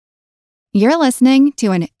You're listening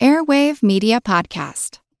to an Airwave Media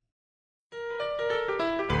Podcast.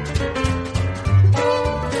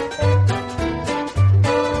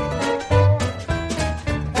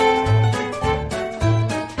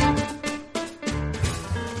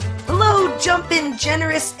 Hello, jumpin',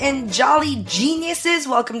 generous, and jolly geniuses.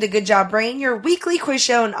 Welcome to Good Job Brain, your weekly quiz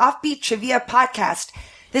show and offbeat trivia podcast.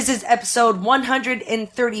 This is episode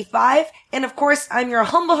 135, and of course, I'm your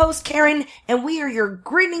humble host, Karen, and we are your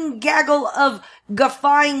grinning gaggle of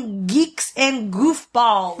guffawing geeks and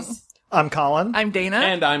goofballs. I'm Colin. I'm Dana.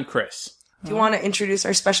 And I'm Chris. Do you want to introduce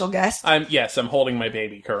our special guest? I'm holding my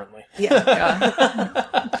baby currently.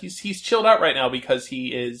 Yeah. He's chilled out right now because he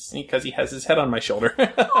has his head on my shoulder.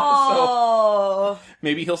 Oh. So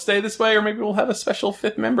maybe he'll stay this way, or maybe we'll have a special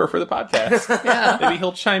fifth member for the podcast. Yeah. Maybe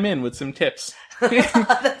he'll chime in with some tips.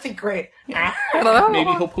 That'd be great. I don't know. Maybe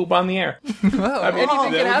he'll poop on the air. Whoa, I mean, anything that can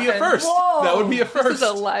would be a happen. first. Whoa. That would be a first. This is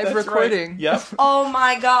a live That's recording. Right. Yep. Oh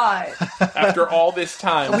my god. After all this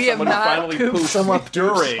time, We have someone not finally pooped. pooped Someone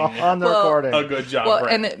during on the Well, recording. a good job. Well,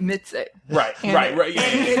 right. and admits it. Right.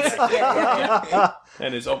 Yeah.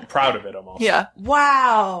 And is proud of it almost. Yeah.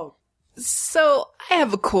 Wow. So, I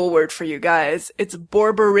have a cool word for you guys. It's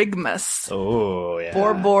borborygmus. Oh, yeah.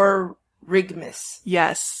 Borborygmus.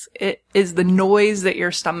 Yes. It is the noise that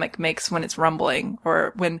your stomach makes when it's rumbling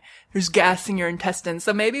or when there's gas in your intestines.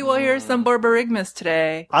 So maybe we'll hear some borborygmus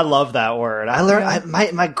today. I love that word. I learned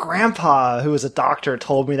my grandpa, who was a doctor,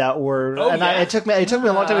 told me that word, Oh, and yeah. it took me a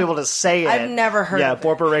long time to be able to say it. I've never heard of it.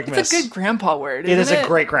 borborygmus. It's a good grandpa word, It is isn't a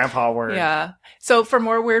great grandpa word. Yeah. So for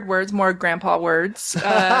more weird words, more grandpa words,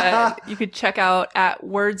 you could check out at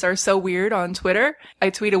Words Are So Weird on Twitter. I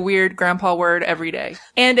tweet a weird grandpa word every day.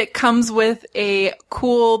 And it comes with a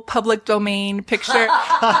cool public domain picture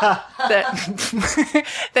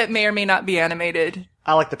that that may or may not be animated.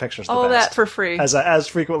 I like the pictures. The All best. that for free. as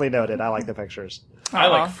frequently noted. I like the pictures. I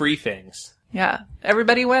Aw. like free things. Yeah.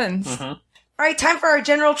 Everybody wins. All right, time for our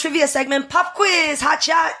general trivia segment, Pop Quiz, Hot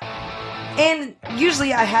Shot. And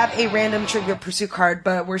usually I have a random Trivia Pursuit card,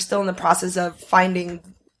 but we're still in the process of finding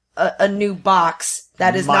a new box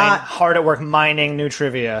that is not... hard at work mining new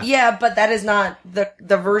trivia. Yeah, but that is not the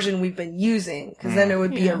version we've been using, because then it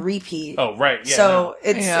would be a repeat. Oh, right. Yeah, So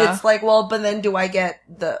Yeah. it's like, well, but then do I get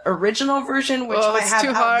the original version, which Oh, might it's have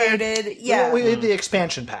too hard. outdated? Yeah. We did the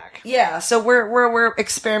expansion pack. Yeah, so we're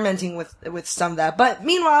experimenting with some of that. But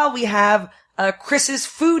meanwhile, we have Chris's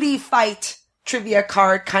Foodie Fight trivia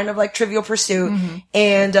card, kind of like Trivial Pursuit,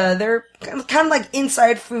 and they're kind of like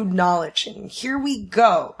inside food knowledge. And here we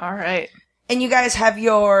go. All right. And you guys have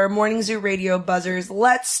your Morning Zoo radio buzzers.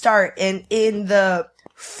 Let's start. And in the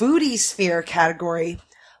foodie sphere category,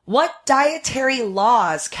 what dietary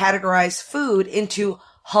laws categorize food into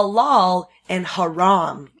halal and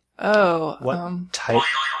haram? Oh, What type?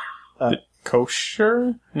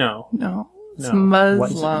 Kosher? No. no. It's No.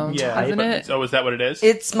 Muslim, Yeah. isn't it? Oh, is that what it is?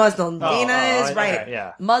 It's Muslim. Dana is okay, right.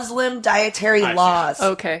 yeah. Muslim dietary I see. laws.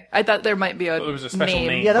 Okay. I thought there might be a It was a special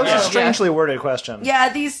name. Yeah, that was Yeah. a strangely worded question.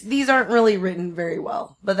 Yeah, these aren't really written very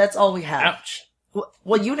well, but that's all we have. Ouch.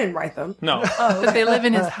 Well, you didn't write them. No. But they live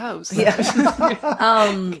in his house. Yeah.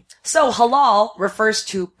 So halal refers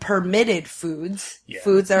to permitted foods, Yeah.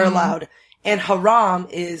 foods that are allowed, and haram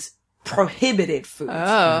is prohibited foods.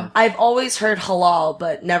 Oh. I've always heard halal,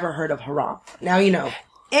 but never heard of haram. Now you know.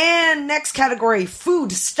 And next category,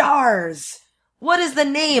 food stars. What is the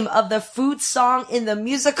name of the food song in the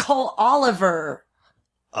musical Oliver?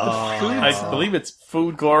 I believe it's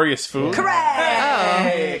Food Glorious Food. Correct!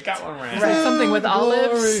 Hey, got one right. Something with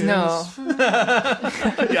olives? No.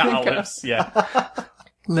 Yeah, olives. Yeah.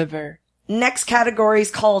 Liver. Next category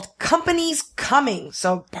is called Companies Coming.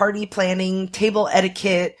 So party planning, table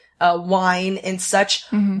etiquette, wine, and such.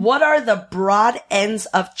 What are the broad ends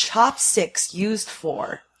of chopsticks used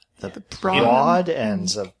for? The broad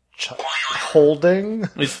ends of holding.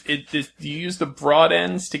 Do you use the broad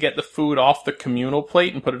ends to get the food off the communal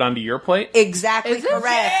plate and put it onto your plate? Exactly Is it? correct.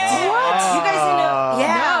 What? You guys know?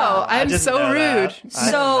 Yeah. No, I'm didn't so know that. rude. I didn't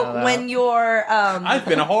know So that. when you're I've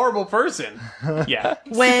been a horrible person. Yeah.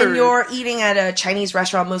 when Super rude. you're eating at a Chinese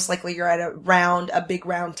restaurant, most likely you're at a big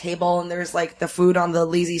round table, and there's like the food on the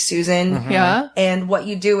Lazy Susan. Yeah? And what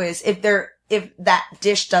you do is if that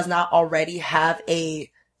dish does not already have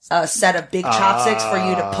a set of big chopsticks for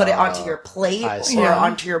you to put it onto your plate I or see. Yeah.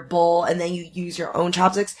 onto your bowl, and then you use your own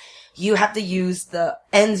chopsticks, you have to use the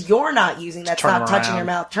ends you're not using that's Turn not touching around. your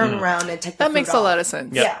mouth, turn around and take the That food makes off. a lot of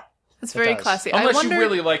sense. Yeah. It's very does. classy. I Unless wonder, you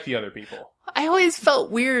really like the other people. I always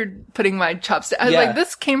felt weird putting my chopstick. I was Yeah. like,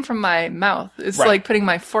 this came from my mouth. It's Right. like putting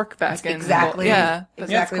my fork back in. Exactly. Yeah.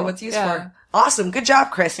 Exactly That's what's used Yeah. for. Awesome. Good job,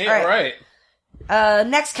 Chris. Hey, All right. all right.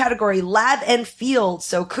 Next category, lab and field.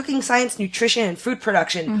 So cooking science, nutrition, and food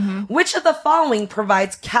production. Which of the following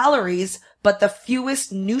provides calories but the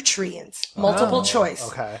fewest nutrients? Multiple choice.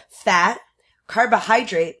 Okay. Fat,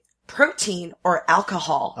 carbohydrate, protein, or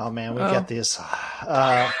alcohol? Oh man, we get these.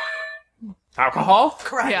 Alcohol?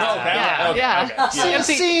 Correct. Yeah.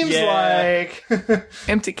 Seems like.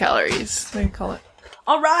 Empty calories, they call it.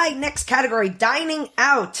 All right, next category, dining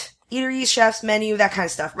out. Eateries, chefs, menu, that kind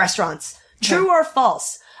of stuff. Restaurants. True or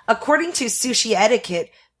false? According to sushi etiquette,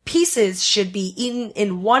 pieces should be eaten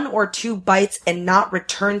in 1 or 2 bites and not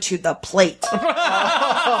returned to the plate.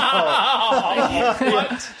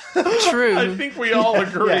 What? True. I think we all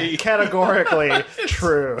agree. Yeah, categorically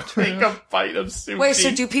true. Take a bite of sushi. Wait,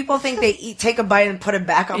 so do people think they take a bite and put it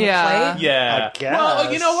back on the Yeah. plate? Yeah. I guess.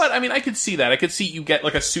 Well, you know what? I mean, I could see that. I could see you get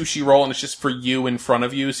like a sushi roll and it's just for you in front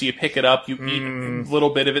of you. So you pick it up, you eat a little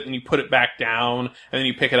bit of it, and you put it back down, and then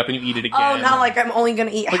you pick it up and you eat it again. Oh, not like I'm only going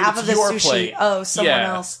to eat Like, half it's of the your sushi. plate. Oh, someone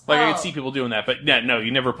Yeah. else. Like, I Oh. could see people doing that, but yeah, no,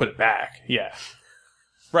 you never put it back. Yeah.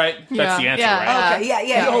 Right? That's Yeah. the answer, Yeah. right? Okay,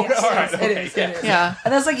 yeah. Okay, Yes, all right, it is. okay, It is. Yeah.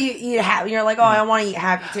 And that's like you eat half, and you're like, oh, I want to eat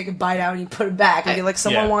half. You take a bite out and you put it back, and you're like,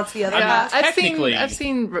 someone Yeah. wants the other Yeah, half. technically- I've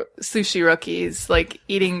seen sushi rookies like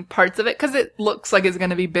eating parts of it because it looks like it's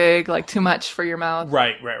going to be big, like too much for your mouth.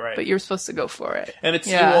 Right. But you're supposed to go for it. And it's,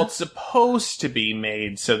 Yeah. well, it's supposed to be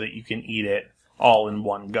made so that you can eat it all in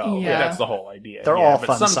one go. Yeah. That's the whole idea. They're Yeah, all but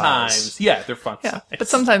fun sometimes, size. yeah, they're fun Yeah, size. but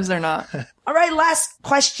sometimes they're not. All right, last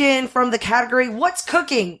question from the category, what's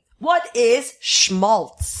cooking? What is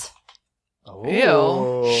schmaltz?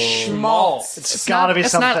 Ew. Schmaltz. It's gotta be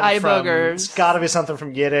it's something not eye from. boogers. It's gotta be something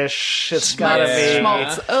from Yiddish. It's gotta Yeah. be.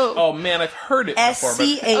 Schmaltz. Oh. man, I've heard it before. But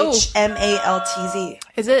SCHMALTZ.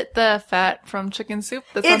 Is it the fat from chicken soup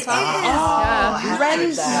that's It on top?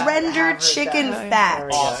 is. Yeah. Rendered chicken fat.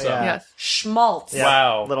 awesome. Yeah. Yes. Schmaltz. Yeah,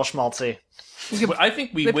 Wow. Little schmaltzy. But I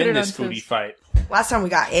think we They put win it this on foodie toast. fight. Last time we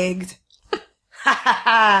got egged. Ha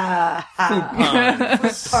ha ha.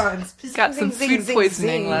 Puns. Got some Zing, food zing,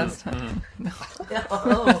 poisoning zing. last time.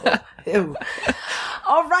 Oh, ew.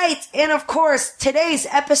 All right, and of course, today's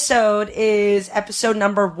episode is episode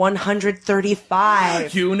number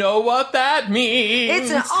 135. You know what that means.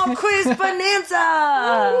 It's an all quiz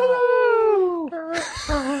bonanza.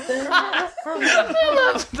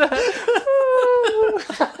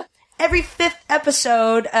 Every 5th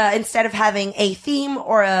episode, instead of having a theme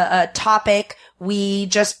or a topic, we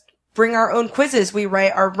just bring our own quizzes. We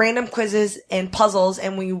write our random quizzes and puzzles,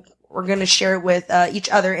 and we're going to share it with each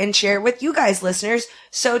other and share it with you guys, listeners.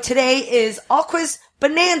 So today is All Quiz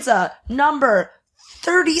Bonanza number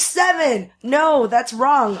 37. No, that's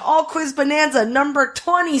wrong. All Quiz Bonanza number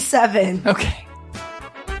 27. Okay.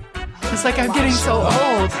 It's like I'm getting so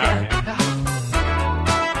old.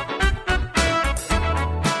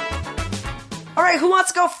 All right, who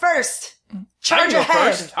wants to go first? Charge I can go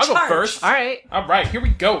ahead. first. I'll go Charge. first. All right. All right, here we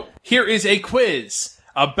go. Here is a quiz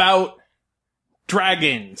about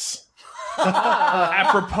dragons.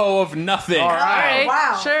 Apropos of nothing. All right.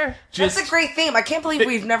 wow. Sure. That's a great theme. I can't believe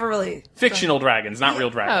we've never really... Fictional dragons, not real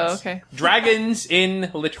dragons. Oh, okay. Dragons in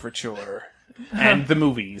literature. And the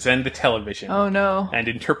movies, and the television. Oh, no. And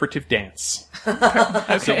interpretive dance.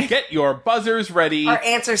 So get your buzzers ready. Our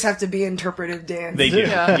answers have to be interpretive, Dan. They do.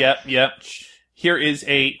 Yeah. Yep. Here is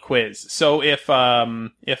a quiz. So if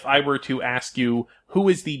I were to ask you, who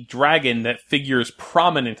is the dragon that figures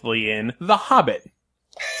prominently in The Hobbit?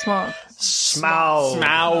 Small. Smaug.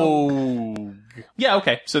 Smaug. Yeah,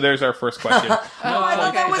 okay. So there's our first question. I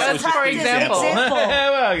thought that was That a was just practice example.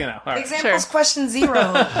 well, you know. All right. Examples Sure. question 0.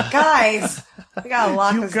 Guys, we gotta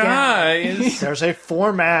lock You this down. guys. There's a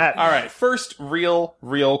format. All right. First real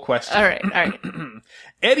question. All right.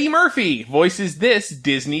 Eddie Murphy voices this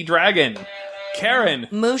Disney dragon. Karen.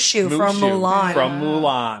 Mushu from Mushu Mulan. From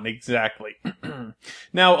Mulan, exactly.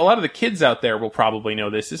 Now, a lot of the kids out there will probably know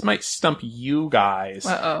this. This might stump you guys.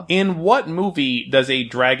 Uh-oh. In what movie does a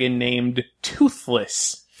dragon named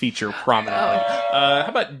Toothless feature prominently? How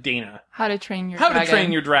about Dana? How to Train Your How Dragon. to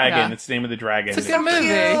Train Your Dragon. Yeah. It's the name of the dragon. It's a good movie.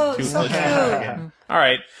 Cute, so Toothless cute. dragon. All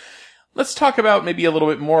right. Let's talk about maybe a little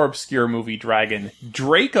bit more obscure movie dragon.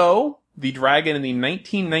 Draco, the dragon in the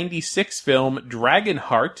 1996 film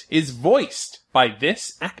Dragonheart, is voiced by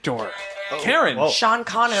this actor. Karen. whoa. Sean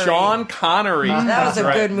Connery. Sean Connery. That was a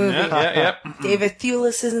Right. good movie. Yeah. David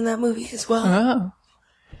Thewlis is in that movie as well. Oh.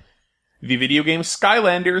 The video game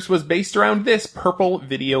Skylanders was based around this purple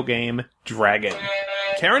video game dragon.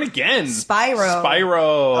 Karen again. Spyro.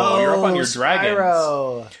 Spyro. You're up on your dragons.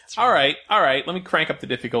 Spyro. All right. Let me crank up the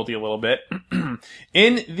difficulty a little bit.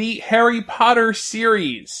 In the Harry Potter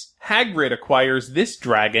series, Hagrid acquires this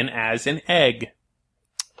dragon as an egg.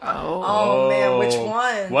 Oh, man, which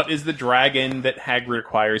one? What is the dragon that Hagrid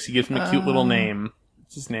acquires? He gives him a cute little name.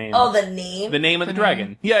 What's his name? Oh, the name? The name of the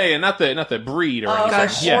dragon. Yeah, not the breed or anything.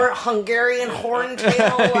 Gosh, Hungarian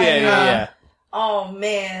horntail. Yeah. Oh,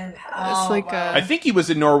 man. It's like I think he was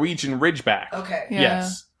a Norwegian Ridgeback. Okay. Yeah.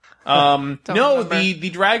 Yes. No, remember. the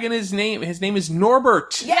dragon his name is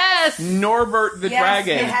Norbert. Yes! Norbert the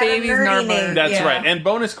dragon. It had a Baby's nerdy Norbert. name. That's Yeah. right. And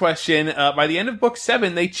bonus question, by the end of book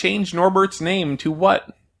 7, they changed Norbert's name to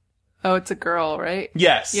what? Oh, it's a girl, right?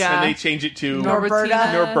 Yes. Yeah. And they change it to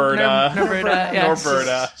Norbertina. Norberta. Norberta. Yeah.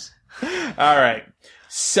 Norberta. All right.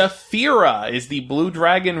 Saphira is the blue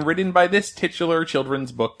dragon written by this titular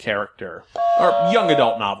children's book character. Or young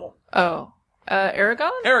adult novel. Oh.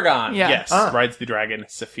 Aragon? Aragon, Yeah. yes, rides the dragon,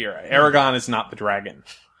 Saphira. Aragon is not the dragon,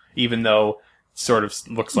 even though it sort of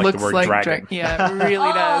looks like the word dragon. Yeah, it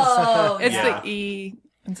really does. Oh, It's yeah. the E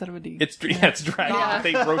instead of a D. It's dragon. Yeah.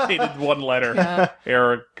 They rotated one letter. Yeah.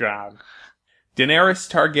 Aragon. Daenerys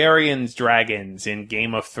Targaryen's dragons in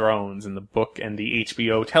Game of Thrones in the book and the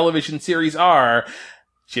HBO television series are...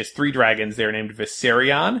 She has 3 dragons. They're named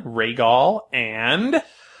Viserion, Rhaegal, and...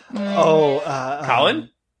 Colin?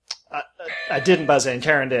 I didn't buzz in.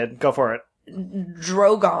 Karen did. Go for it.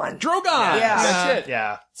 Drogon. Drogon! Yeah. That's it.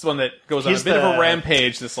 Yeah. It's one that goes on a He's bit of a the-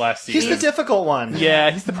 rampage this last He's season. the difficult one.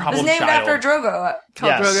 Yeah, he's the problem It's named child. after Drogo. Khal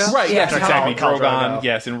Yes. Drogo? Right, yes, Yeah. exactly. Khal Drogon, Drogo.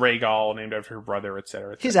 yes, and Rhaegal, named after her brother,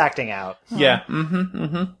 etc. He's acting out. Yeah,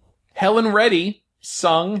 Helen Reddy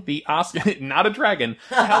sung the Oscar... Not a dragon.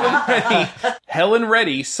 Helen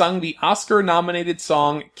Reddy sung the Oscar-nominated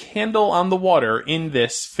song Candle on the Water in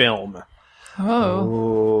this film. Oh.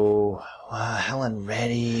 Ooh. Helen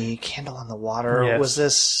Reddy, Candle on the Water. Yes. Was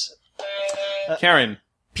this... Karen.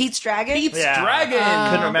 Pete's Dragon? Yeah. Dragon!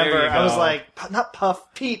 Couldn't remember. There you I was go. like, not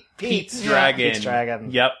Puff, Pete. Pete's Dragon. Pete's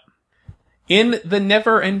Dragon. Yep. In The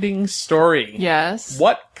Never-Ending Story. Yes.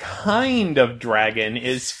 What kind of dragon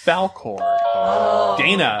is Falcor? Oh.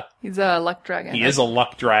 Dana. He's a luck dragon. He is a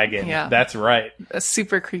luck dragon. Yeah. That's right. a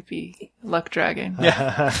super creepy luck dragon.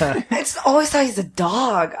 I just always thought he's a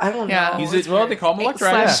dog. I don't Yeah. know. He's well, they call him a luck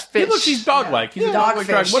dragon. Slash He fish. looks, he's dog-like. He's a dog-like Dogfish.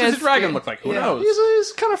 dragon. What does Yeah, a dragon it's look like? Who Yeah. knows?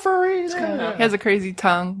 He's kind of furry. He's kind of... He has a crazy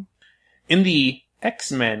tongue. In the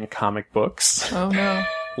X-Men comic books, Oh no.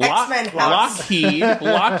 X-Men house.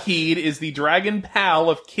 Lockheed is the dragon pal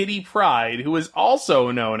of Kitty Pryde, who is also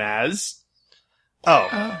known as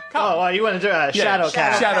well, you want to do Shadowcat.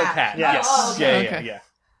 Shadowcat. Yeah. Yes. Oh, okay. Okay. Yeah.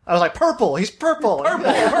 I was like, purple. He's purple.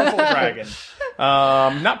 Purple dragon.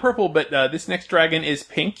 Not purple, but this next dragon is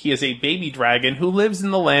pink. He is a baby dragon who lives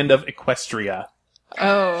in the land of Equestria.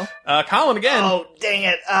 Oh. Colin again. Oh, dang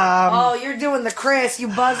it. Oh, you're doing the Chris. You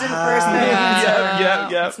buzzing first thing.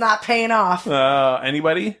 Yeah. It's not paying off.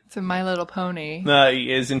 Anybody? It's a My Little Pony.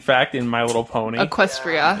 He is in fact in My Little Pony.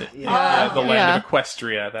 Equestria. The land Yeah. of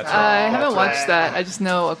Equestria. That's I right. haven't That's watched right. that. I just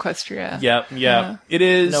know Equestria. Yep. It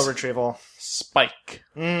is No retrieval. Spike.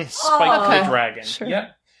 Mm. Spike Okay. the dragon. Sure.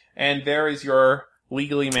 Yep. And there is your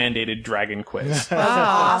legally mandated dragon quiz. Wow.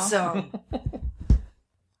 Awesome.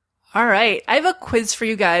 All right. I have a quiz for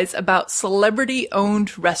you guys about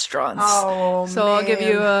celebrity-owned restaurants. Oh, So I'll give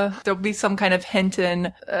you man. there'll be some kind of hint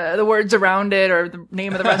in the words around it or the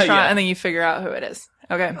name of the restaurant, Yeah. and then you figure out who it is.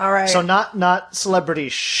 Okay. All right. So not celebrity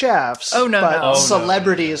chefs. Oh, no, but no. Oh, no.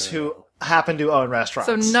 celebrities who happen to own restaurants.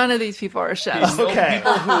 So none of these people are chefs. Okay.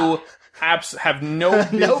 People who have no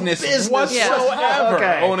business, business whatsoever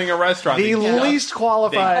Okay. owning a restaurant. the They- least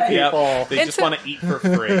qualified people. They just want to eat for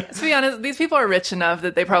free. To be honest, these people are rich enough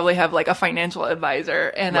that they probably have like a financial advisor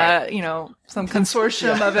and Right. some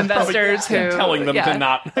consortium of investors who telling them to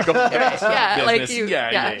not go Yeah, like business. you-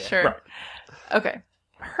 yeah, sure. Right. Okay.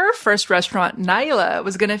 Her first restaurant, Nyla,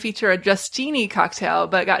 was going to feature a Justini cocktail,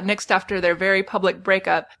 but got nixed after their very public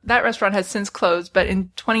breakup. That restaurant has since closed, but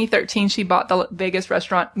in 2013, she bought the Vegas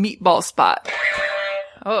restaurant Meatball Spot.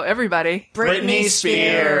 Oh, everybody. Britney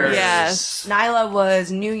Spears. Yes. Nyla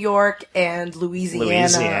was New York and Louisiana.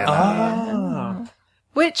 Louisiana.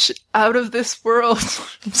 Which out of this world,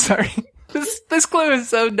 I'm sorry. This clue is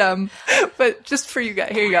so dumb, but just for you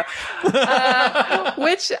guys, here you go.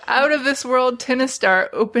 Which out of this world tennis star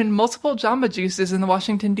opened multiple Jamba Juices in the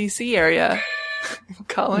Washington D.C. area?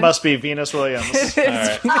 Colin? Must be Venus Williams. All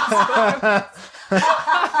right.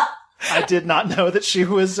 I did not know that she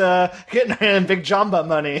was getting in big Jamba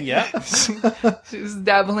money. Yeah. She was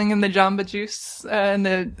dabbling in the Jamba Juice and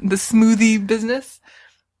the smoothie business.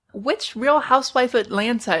 Which Real Housewife of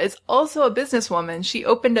Atlanta is also a businesswoman? She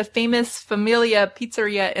opened a famous Familia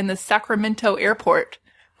pizzeria in the Sacramento airport.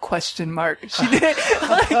 Question mark. She did.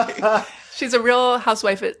 She's a Real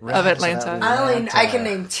Housewife of Atlanta. I can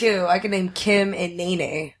name two. I can name Kim and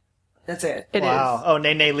Nene. That's it. It is. Wow. Oh,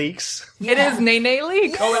 Nene Leaks. It is Nene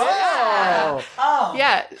Leaks. Oh. Oh.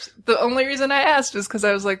 Yeah. The only reason I asked was because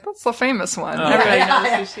I was like, that's the famous one. Oh. Everybody Yeah.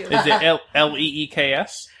 knows who she is. Is it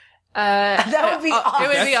Leeks? That would be awesome. It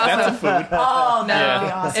would be That's a awesome. food. Oh, that would be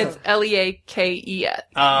No, awesome. it's Leakes.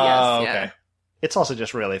 Oh, Yes, okay. It's also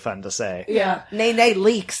just really fun to say. Yeah. Nene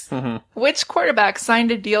Leaks. Which quarterback signed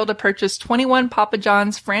a deal to purchase 21 Papa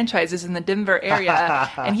John's franchises in the Denver area?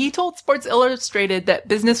 And he told Sports Illustrated that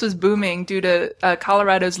business was booming due to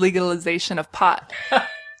Colorado's legalization of pot.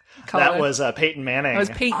 That was Peyton Manning. That was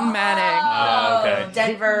Peyton Manning. Oh, okay.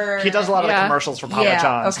 Denver. He does a lot of Yeah. commercials for Papa Yeah,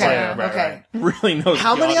 John's. okay. too. Okay. Really knows.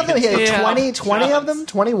 How the many of them? He audience. had Yeah. 20 of them?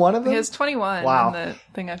 21 of them? He has 21 Wow. in the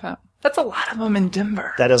thing I found. That's a lot of them in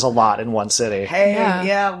Denver. That is a lot in one city. Hey, Yeah.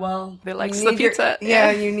 yeah, well. They likes you the need your- pizza. yeah,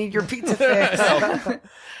 Yeah. you need your pizza fix.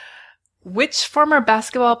 Which former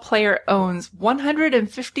basketball player owns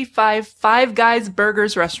 155 Five Guys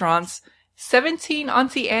Burgers restaurants, 17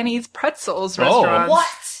 Auntie Annie's Pretzels restaurants, What?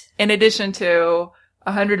 in addition to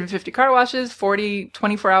 150 car washes, 40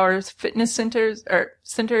 24 hours fitness centers,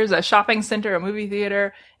 a shopping center, a movie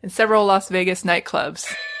theater, and several Las Vegas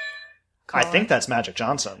nightclubs? I think that's Magic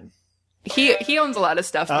Johnson. He owns a lot of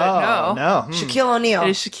stuff, but Oh, no. no. Shaquille O'Neal. It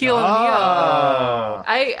is Shaquille O'Neal. Oh.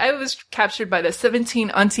 I was captured by the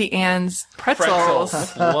 17 Auntie Anne's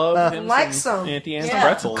pretzels. Love him Like some some. Auntie Anne's Yeah.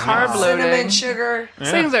 pretzels. Carb Yeah. load. Cinnamon loading. sugar.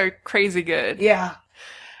 These things are crazy good. Yeah.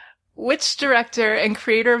 Which director and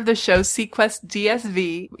creator of the show Sequest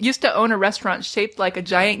DSV used to own a restaurant shaped like a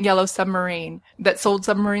giant yellow submarine that sold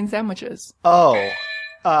submarine sandwiches? Oh.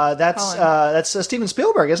 That's Colin. Steven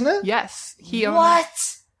Spielberg, isn't it? Yes, he owned. What?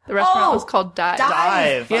 The restaurant Oh, was called Dive.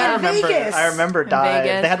 Dive. Yeah. I remember Dive.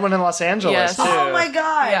 Vegas. They had one in Los Angeles Yes. too. Oh my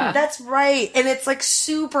god, Yeah. that's right. And it's like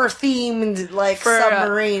super themed, like For,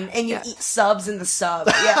 submarine, and you yeah. eat subs in the sub.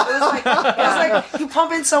 Yeah, it was like you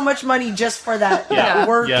pump in so much money just for that, Yeah. that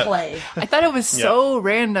wordplay. I thought it was so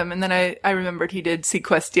random, and then I remembered he did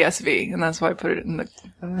Sequest DSV, and that's why I put it in the.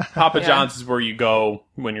 Papa Yeah. John's is where you go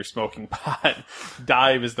when you're smoking pot.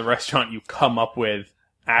 Dive is the restaurant you come up with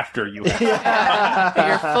after you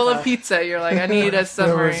You're full of pizza. You're like, I need a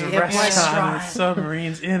submarine. Yeah, restaurant. with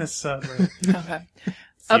submarines in a submarine. Okay.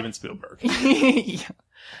 Steven Spielberg. Yeah.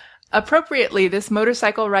 Appropriately, this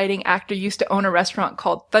motorcycle riding actor used to own a restaurant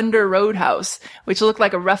called Thunder Roadhouse, which looked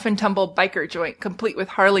like a rough and tumble biker joint, complete with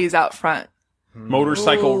Harleys out front.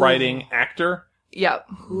 Motorcycle riding actor Yep.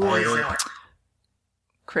 Who is it?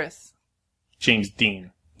 Chris. James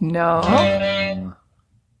Dean. No.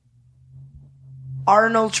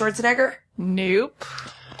 Arnold Schwarzenegger. Nope.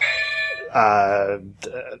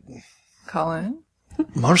 Colin.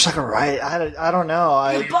 Motorcycle ride. I don't know.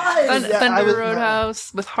 Buzz. Yeah, Thunder I was-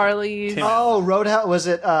 Roadhouse with Harleys. Tim. Oh, Roadhouse. Was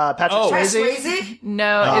it Patrick Oh. Press Swayze? Swayze?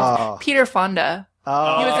 No, Oh. it's Peter Fonda.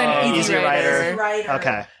 Oh, He was in Easy Rider. Rider.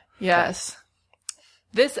 Okay. Yes.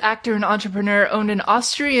 This actor and entrepreneur owned an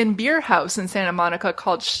Austrian beer house in Santa Monica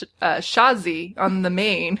called Shazi on the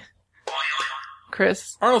Main.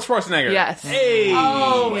 Chris. Arnold Schwarzenegger. Yes. Hey.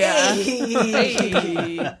 Oh, Yeah. hey.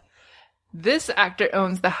 Hey. This actor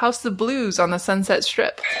owns the House of Blues on the Sunset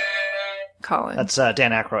Strip. Colin. That's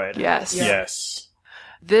Dan Aykroyd. Yes. Yes.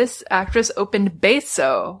 This actress opened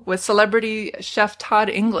Beso with celebrity chef Todd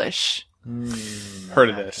English. Heard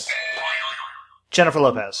of this. Jennifer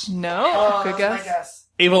Lopez. No. Oh, Good that's my guess. guess.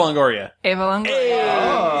 Ava Longoria. Ava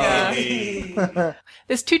Longoria. Hey.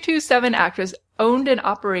 This 227 actress owned and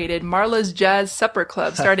operated Marla's Jazz Supper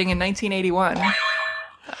Club starting in 1981.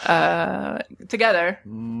 Together.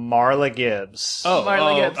 Marla Gibbs.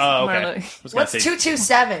 Marla Gibbs. Oh, okay. Marla- I was gonna What's say,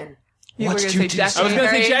 227? You What's were going to say 227? Jack I was going to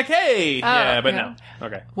say Hay? Jack Hay. Yeah, but yeah. no.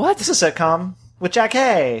 Okay. What? This is a sitcom with Jack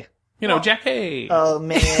Hay. You know, Jack Hay. Oh,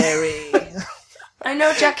 Mary. I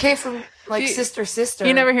know Jack Hay from like You- Sister.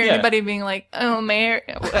 You never hear Yeah. anybody being like, oh, Mary.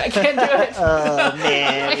 I can't do it. Oh,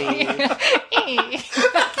 Mary. I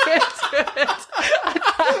can't do it.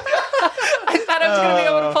 I thought I was going to be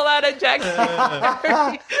able to pull out a Jack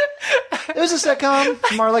Hay. It was a sitcom.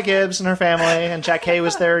 Marla Gibbs and her family, and Jack Hay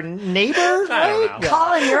was their neighbor, I right? don't know.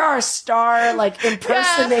 Colin, you're our star, like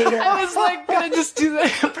impersonator. Yeah, I was like gonna just do the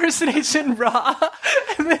impersonation raw,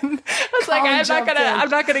 and then I was like, Colin I'm jumped in.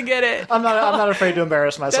 not gonna get it. I'm not afraid to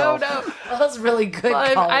embarrass No, myself. no. That was really good,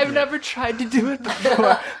 Well, Colin. I've never tried to do it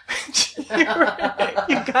before.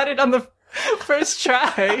 You got it on the first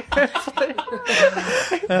try.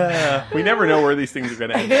 We never know where these things are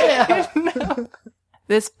going to end.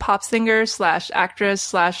 This pop singer /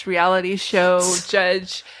 actress / reality show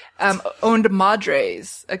judge owned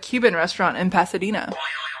Madres, a Cuban restaurant in Pasadena.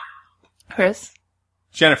 Chris?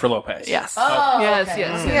 Jennifer Lopez. Yes. Oh, yes, okay.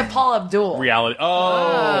 yes. We have Paul Abdul. Reality.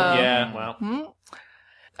 Oh, yeah. Well,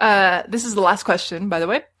 This is the last question, by the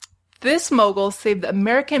way. This mogul saved the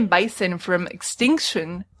American bison from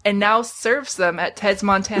extinction and now serves them at Ted's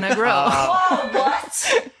Montana Grill. Whoa,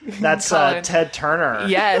 what? That's Colin. Ted Turner.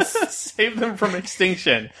 Yes. Save them from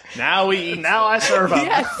extinction. Now we eat. Now I serve them.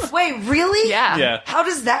 Yes. Wait, really? Yeah. Yeah. How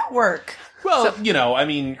does that work? Well, I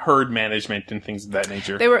mean, herd management and things of that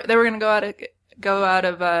nature. They were going to go out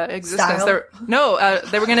of existence. Style?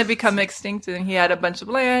 They were going to become extinct, and he had a bunch of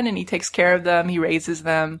land, and he takes care of them. He raises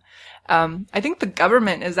them. I think the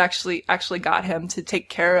government is actually got him to take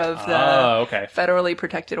care of the okay. federally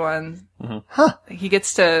protected ones. Mm-hmm. Huh. He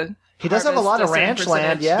gets to. He does have a lot of harvest ranch certain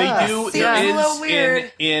land, percentage. yeah. They do. Seems There a is little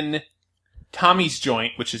weird. in Tommy's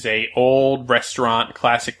Joint, which is a old restaurant,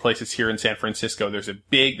 classic places here in San Francisco. There's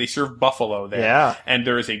they serve buffalo there. Yeah. And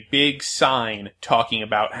there is a big sign talking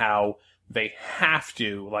about how they have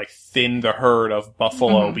to, thin the herd of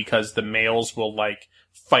buffalo because the males will,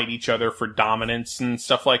 fight each other for dominance and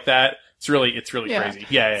stuff like that. It's really Yeah. crazy.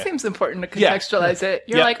 Yeah. Seems important to contextualize it.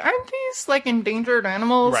 You're Yeah. like, aren't these endangered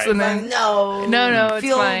animals? Right. And then No. No, it's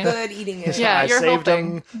Feel fine. good eating it. Yeah, I you're saved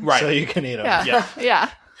hoping. them Right. so you can eat them. yeah, yeah.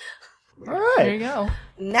 All right. There you go.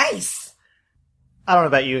 Nice. I don't know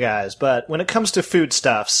about you guys, but when it comes to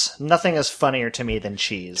foodstuffs, nothing is funnier to me than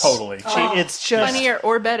cheese. Totally. It's just Funnier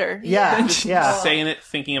or better. Yeah, yeah. Saying it,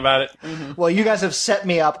 thinking about it. Mm-hmm. Well, you guys have set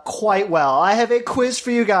me up quite well. I have a quiz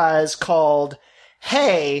for you guys called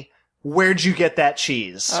 "Hey, where'd you get that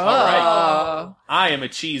cheese?" All right. I am a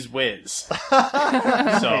cheese whiz.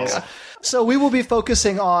 So, So we will be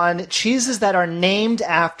focusing on cheeses that are named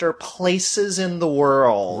after places in the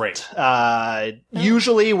world. Right.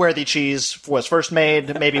 Usually where the cheese was first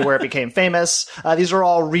made, maybe where it became famous. These are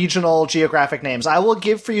all regional geographic names. I will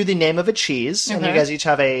give for you the name of a cheese, and you guys each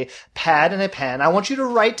have a pad and a pen. I want you to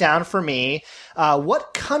write down for me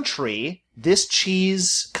what country this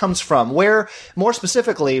cheese comes from. Where, more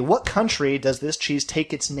specifically, what country does this cheese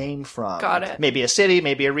take its name from? Got it. Maybe a city,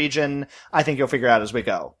 maybe a region. I think you'll figure out as we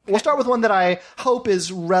go. We'll start with one that I hope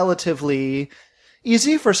is relatively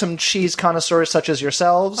easy for some cheese connoisseurs such as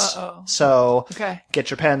yourselves. Uh-oh. So, Okay. get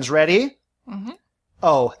your pens ready. Mm-hmm.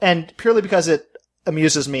 Oh, and purely because it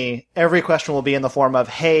amuses me, every question will be in the form of,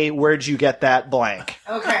 "Hey, where'd you get that blank?"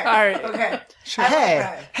 Okay. All right. Okay.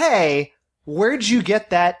 Hey, where'd you get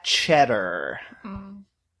that cheddar?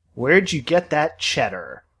 Where'd you get that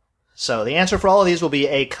cheddar? So the answer for all of these will be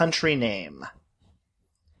a country name.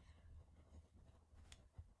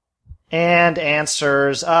 And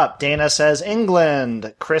answers up. Dana says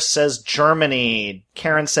England. Chris says Germany.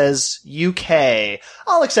 Karen says UK.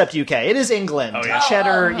 I'll accept UK. It is England. Oh, yeah.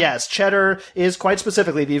 Cheddar, yes. Cheddar is quite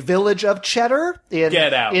specifically the village of Cheddar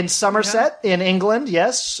Get out. in Somerset in England.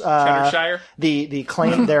 Yes. Cheddarshire? The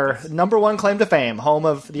claim, their number one claim to fame.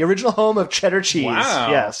 The original home of cheddar cheese. Wow.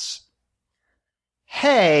 Yes.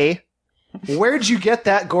 Hey, where'd you get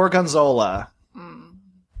that gorgonzola?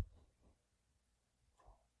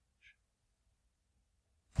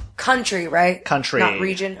 Country, right? Country. Not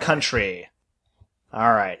region. Country.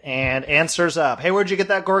 All right. And answers up. Hey, where'd you get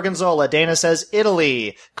that gorgonzola? Dana says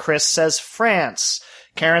Italy. Chris says France.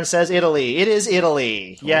 Karen says Italy. It is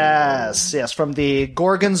Italy. Yes. Yes. From the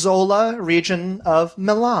Gorgonzola region of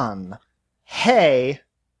Milan. Hey,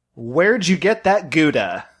 where'd you get that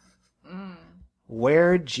Gouda?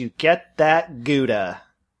 Where'd you get that Gouda?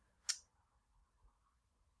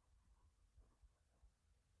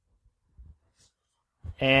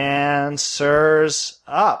 Answers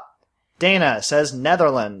up. Dana says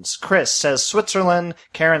Netherlands. Chris says Switzerland.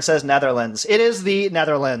 Karen says Netherlands. It is the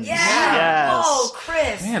Netherlands. Yeah. Yes. Oh,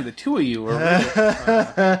 Chris. Man, the two of you are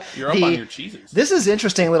really, you're up on your cheeses. This is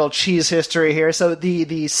interesting little cheese history here. So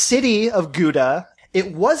the city of Gouda,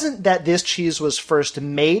 it wasn't that this cheese was first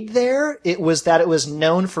made there. It was that it was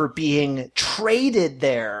known for being traded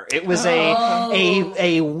there. It was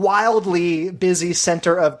a wildly busy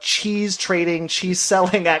center of cheese trading, cheese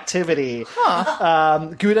selling activity.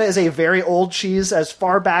 Gouda is a very old cheese. As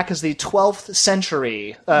far back as the 12th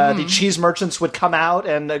century, the cheese merchants would come out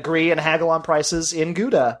and agree and haggle on prices in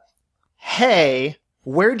Gouda. Hey,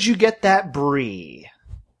 where'd you get that brie?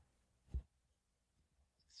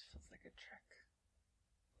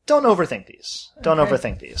 Don't overthink these. Don't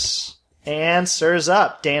overthink these. Answers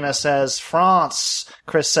up. Dana says France.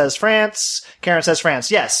 Chris says France. Karen says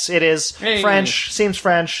France. Yes, it is French. Seems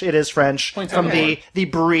French. It is French. Points From on the board. the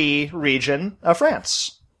Brie region of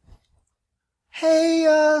France. Hey,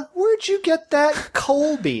 where'd you get that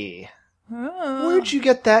Colby? Where'd you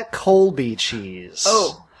get that Colby cheese?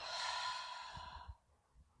 Oh.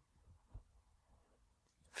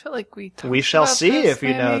 I feel like we talked We shall about see this if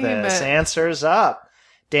you know maybe, this. but- Answers up.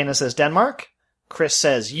 Dana says Denmark. Chris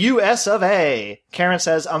says US of A. Karen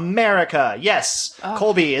says America. Yes,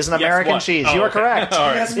 Colby is an American what? cheese. Oh, You are okay. correct.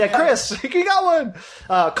 All right. Yeah, Chris, you got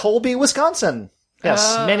one. Colby, Wisconsin.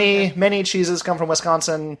 Yes, many cheeses come from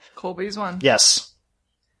Wisconsin. Colby's one. Yes.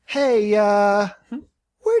 Hey,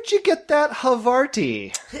 where'd you get that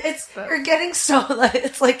Havarti? You're getting so,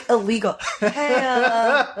 it's like illegal.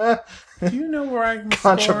 Hey, Do you know where I can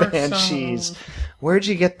Contraband source some? cheese. Where'd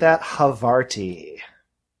you get that Havarti?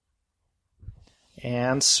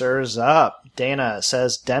 Answers up. Dana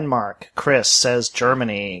says Denmark. Chris says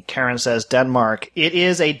Germany. Karen says Denmark. It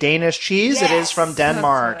is a Danish cheese. It is Yes! from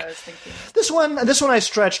Denmark. That's what I was thinking. This one I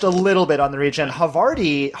stretched a little bit on the region.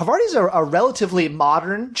 Havarti is a relatively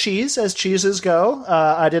modern cheese as cheeses go.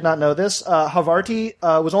 I did not know this. Havarti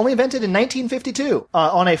was only invented in 1952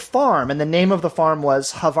 on a farm, and the name of the farm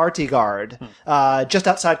was Havartigard, just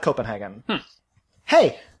outside Copenhagen.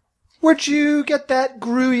 Hey, where'd you get that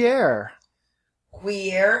Gruyere?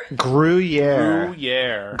 Queer. Gruyere. Ooh,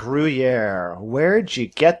 yeah. Gruyere. Where'd you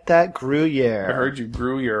get that I Gruyere? heard you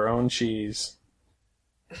grew your own cheese.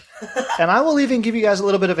 And I will even give you guys a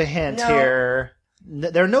little bit of a hint No. here.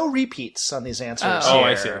 There are no repeats on these answers. Oh, here.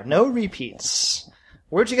 I see. No repeats.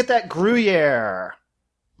 Where'd you get that Gruyere?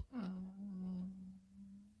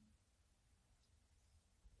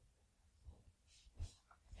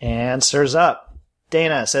 Answers up.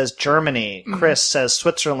 Dana says Germany. Chris says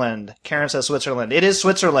Switzerland. Karen says Switzerland. It is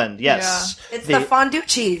Switzerland. Yes. It's the fondue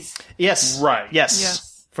cheese. Yes. Right. Yes.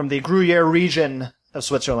 Yes. From the Gruyere region of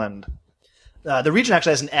Switzerland. The region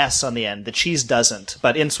actually has an S on the end. The cheese doesn't.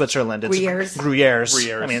 But in Switzerland, it's Gruyères. Gruyères.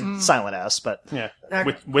 Gruyères. I mean, silent S, but Yeah.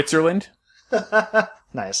 Okay. Witzerland?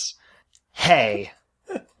 nice. Hey,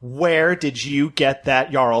 where did you get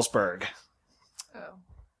that Jarlsberg? Oh.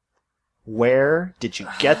 Where did you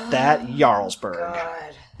get that Jarlsberg?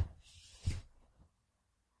 God.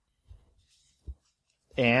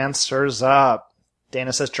 Answers up.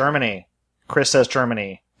 Dana says Germany. Chris says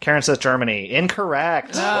Germany. Karen says Germany.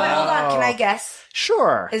 Incorrect. Wait, hold on. Can I guess?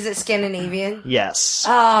 Sure. Is it Scandinavian? Yes.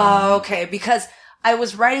 Oh, okay. Because I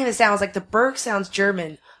was writing this down. I was like, the Berg sounds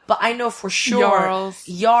German, but I know for sure Jarls.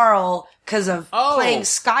 Jarl because of Oh. playing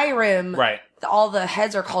Skyrim. Right. All the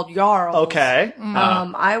heads are called Jarls. Okay.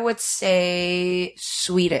 I would say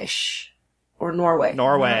Swedish or Norway.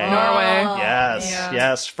 Norway. Norway. Yes, Yeah.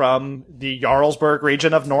 yes, from the Jarlsberg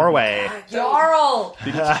region of Norway. Jarl.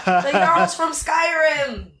 The Jarls from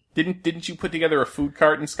Skyrim. Didn't you put together a food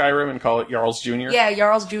cart in Skyrim and call it Jarl's Jr.? Yeah,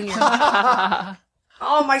 Jarls Jr.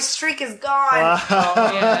 Oh, my streak is gone.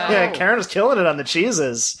 Yeah, Karen is killing it on the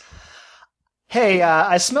cheeses. Hey,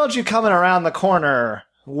 I smelled you coming around the corner.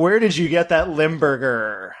 Where did you get that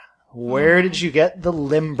Limburger? Where did you get the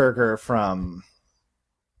Limburger from?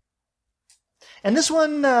 And this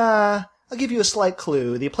one, I'll give you a slight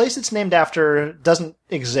clue. The place it's named after doesn't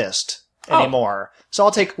exist anymore. So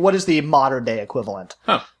I'll take what is the modern day equivalent.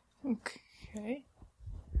 Okay.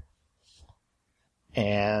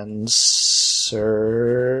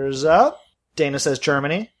 Answers up. Dana says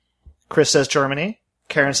Germany. Chris says Germany.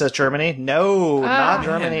 Karen says Germany. No, not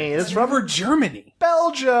Germany. It's from Rubber Germany.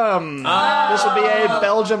 Belgium. This would be a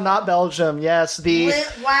Belgium, not Belgium. Yes, the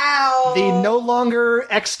Wow. no longer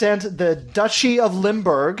extant the Duchy of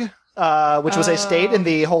Limburg, which was a state in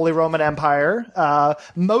the Holy Roman Empire.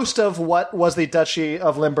 Most of what was the Duchy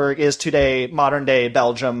of Limburg is today modern day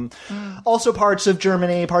Belgium. Also parts of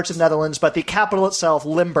Germany, parts of Netherlands, but the capital itself,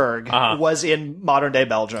 Limburg, was in modern day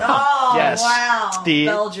Belgium. Oh, yes. wow. The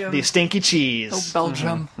Belgium. the stinky cheese. Oh,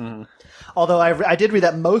 Belgium. Although I did read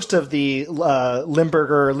that most of the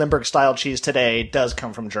Limburg style cheese today does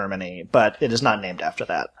come from Germany, but it is not named after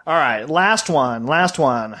that. All right, last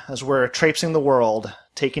one, as we're traipsing the world,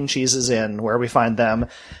 taking cheeses in where we find them.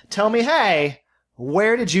 Tell me, hey,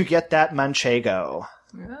 where did you get that Manchego?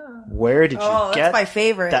 Where did you Oh, get that's my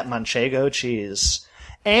favorite. that Manchego cheese?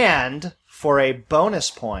 And for a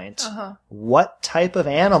bonus point, what type of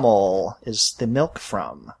animal is the milk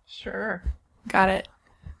from? Sure. Got it.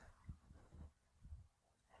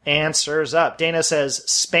 Answers up. Dana says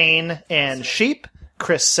Spain and sheep.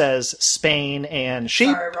 Chris says Spain and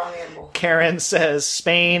sheep. Sorry, wrong animal. Karen says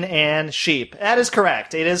Spain and sheep. That is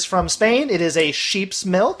correct. It is from Spain. It is a sheep's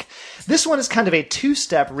milk. This one is kind of a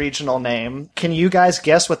two-step regional name. Can you guys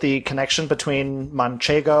guess what the connection between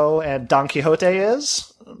Manchego and Don Quixote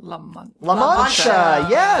is? La Mancha. La Mancha, Mancha.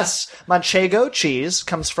 yes. Manchego cheese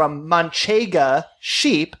comes from Manchega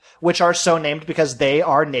sheep, which are so named because they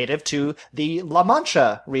are native to the La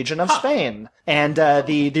Mancha region of Spain. And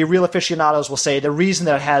the real aficionados will say the reason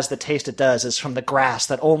that it has the taste it does is from the grass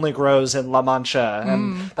that only grows in La Mancha.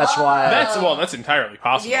 And that's why That's entirely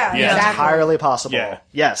possible. Yeah, yeah. exactly. entirely possible. Yeah.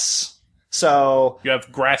 Yes. So, You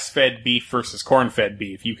have grass-fed beef versus corn-fed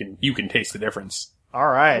beef. You can taste the difference. all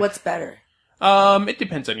right. What's better? It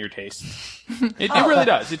depends on your taste. It really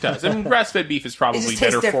does. It does. I mean, grass-fed beef is probably It just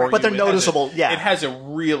better tastes for different. you. But they're It has noticeable, yeah. It has a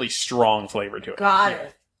really strong flavor to it. Got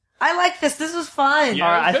it. I like this. This was fun. Yeah.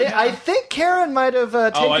 All right, Good. I think Karen might have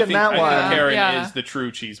taken I think that one. Karen Yeah. is the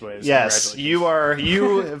true cheese whiz. Yes,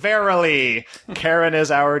 Congratulations. verily, Karen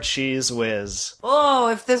is our cheese whiz. Oh,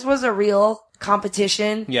 if this was a real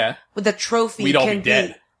competition, Yeah. with the trophy We'd all can be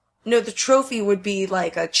dead. No, the trophy would be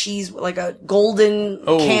like a golden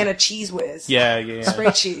can of Cheese Whiz. Yeah.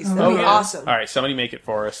 Spray cheese. That'd Oh, be yeah. awesome. All right, somebody make it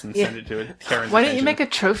for us and send it to Karen's Why don't you attention. make a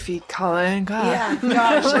trophy, Colin? God. Yeah,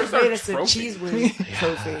 gosh, I Where's our made us a trophy? Cheese Whiz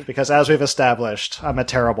trophy. Because as we've established, I'm a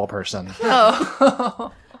terrible person.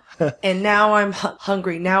 And now I'm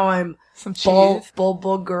hungry. Now I'm Some cheese.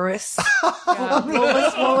 bulbulgurus. What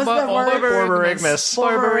was the word? Borborygmus.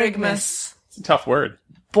 Borborygmus. It's a tough word.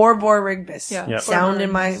 Borborygmus. Yeah. Yep. Sound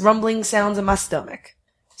in my rumbling sounds in my stomach.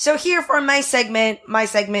 So here for my segment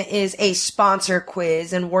is a sponsor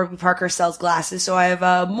quiz, and Warby Parker sells glasses. So I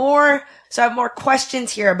have more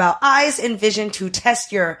questions here about eyes and vision to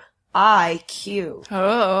test your IQ.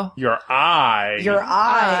 Oh. Your eye. Your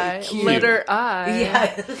I. IQ. Letter I.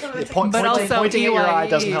 Yeah. But also pointing at your eye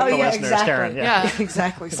doesn't help Oh, the yeah, listeners, exactly. Karen. Yeah.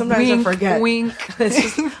 Exactly. Sometimes Wink, I forget. wink.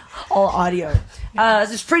 It's just all audio.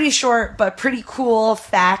 It's pretty short, but pretty cool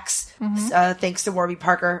facts. Thanks to Warby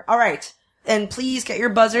Parker. All right. And please get your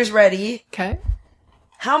buzzers ready. Okay.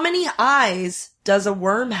 How many eyes does a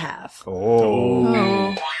worm have?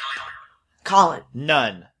 Oh. Colin.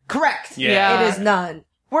 None. Correct. Yeah. It is none.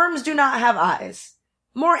 Worms do not have eyes.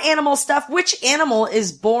 More animal stuff. Which animal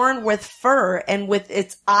is born with fur and with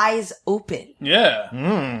its eyes open? Yeah.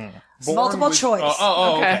 Born Multiple with- choice.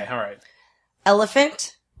 Oh, Okay. okay. All right.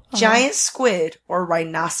 Elephant, giant squid, or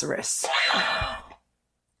rhinoceros?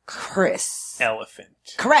 Chris. Elephant.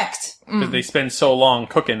 Correct. Because they spend so long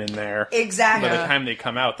cooking in there. Exactly. By the time they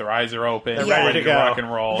come out, their eyes are open. They're They're ready ready to to go. rock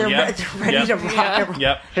and roll. They're, Yep. they're ready to rock and roll.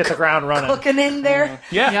 Yep. Hit the ground running. Cooking in there.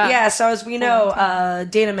 Yeah. Yeah, so as we know,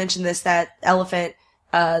 Dana mentioned this, that elephant,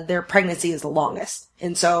 their pregnancy is the longest.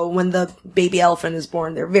 And so when the baby elephant is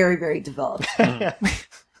born, they're very, very developed.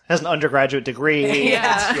 Has an undergraduate degree.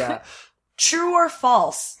 Yeah. Yeah. True or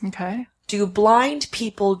false? Okay. Do blind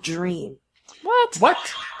people dream? What? What?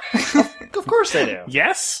 Of course they do.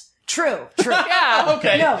 Yes? True. Yeah.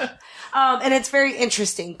 Okay. No. And it's very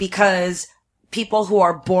interesting because people who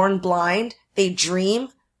are born blind, they dream,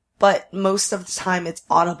 but most of the time it's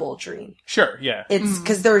audible dream. Sure, yeah. It's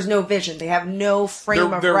because there's no vision. They have no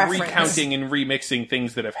frame of They're reference. recounting and remixing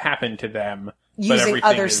things that have happened to them. but Using everything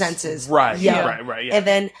other is- senses. Right, Yeah. right, yeah. And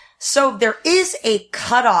then, so there is a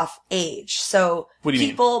cutoff age. So What do you mean?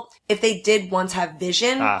 people, if they did once have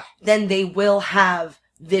vision, then they will have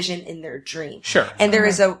vision in their dream. Sure. And there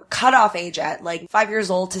is a cutoff age at like 5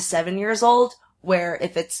 years old to 7 years old, where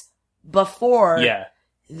if it's before, Yeah.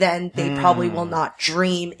 then they probably will not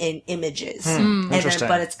dream in images. Interesting.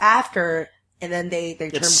 But it's after, and then they turn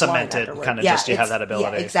blind cemented, afterward. kinda just you have it's- that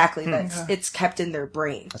ability. Yeah, exactly. It's kept in their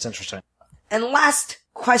brain. That's interesting. And last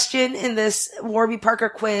question in this Warby Parker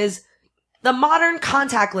quiz. The modern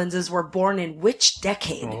contact lenses were born in which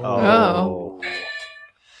decade? Oh.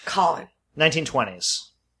 Colin. 1920s.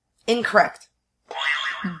 Incorrect.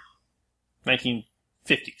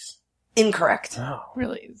 1950s. Incorrect. Oh.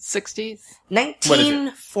 Really? 60s?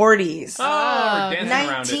 1940s. Oh, we're dancing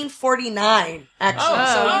around it. 1949, actually. Oh,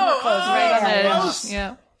 so you were oh, close. oh, Right yeah. on. close.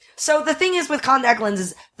 Yeah. So the thing is with contact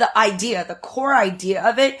lenses, the core idea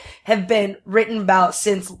of it have been written about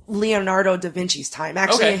since Leonardo da Vinci's time.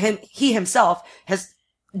 Actually, Okay. he himself has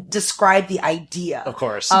described the idea. Of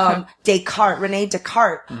course. Rene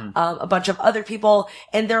Descartes, a bunch of other people.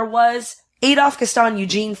 And there was Adolphe Gaston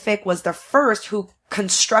Eugene Fick was the first who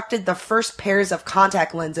constructed the first pairs of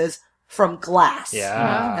contact lenses from glass.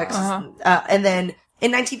 Yeah. And then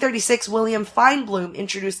in 1936, William Feinblum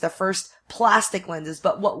introduced the first plastic lenses,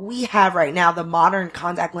 but what we have right now, the modern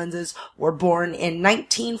contact lenses, were born in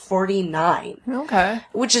 1949, Okay.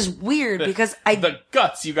 which is weird because The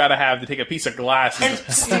guts you gotta have to take a piece of glass and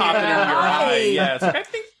just pop it in your eye. Right. Yeah, it's like, I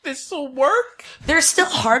think this will work. there's still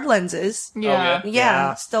hard lenses. Yeah. yeah?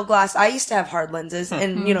 Yeah, still glass. I used to have hard lenses,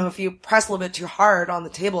 and if you press a little bit too hard on the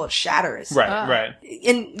table, it shatters. Right, right.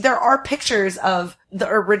 And there are pictures of the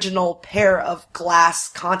original pair of glass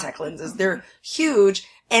contact lenses. They're huge,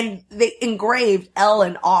 and they engraved L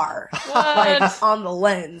and R like, on the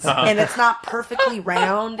lens, and it's not perfectly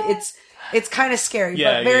round. It's kind of scary,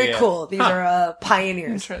 Yeah, but very yeah. cool. These are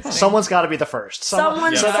pioneers. Interesting. Someone's got to be the first.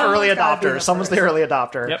 Someone's the early gotta be adopter. the Someone's the first. early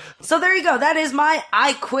adopter. Yep. So there you go. That is my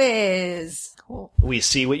iQuiz. We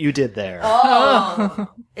see what you did there. Oh,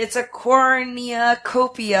 it's a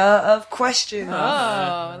cornucopia of questions. Oh,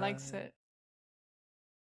 I likes it.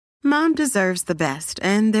 Mom deserves the best,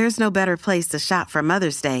 and there's no better place to shop for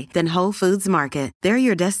Mother's Day than Whole Foods Market. They're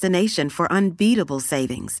your destination for unbeatable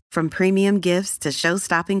savings, from premium gifts to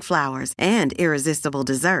show-stopping flowers and irresistible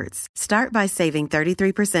desserts. Start by saving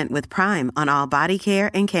 33% with Prime on all body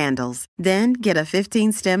care and candles. Then get a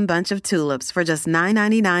 15-stem bunch of tulips for just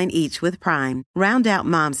 $9.99 each with Prime. Round out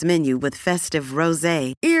Mom's menu with festive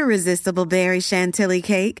rosé, irresistible berry chantilly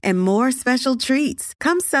cake, and more special treats.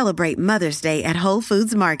 Come celebrate Mother's Day at Whole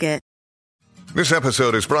Foods Market. This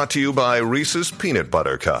episode is brought to you by Reese's Peanut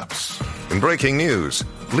Butter Cups. In breaking news,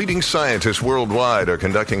 leading scientists worldwide are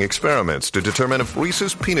conducting experiments to determine if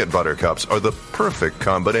Reese's Peanut Butter Cups are the perfect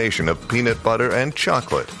combination of peanut butter and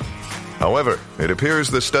chocolate. However, it appears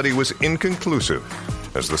the study was inconclusive,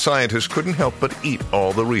 as the scientists couldn't help but eat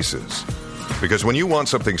all the Reese's. Because when you want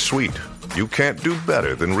something sweet, you can't do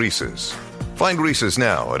better than Reese's. Find Reese's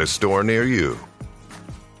now at a store near you.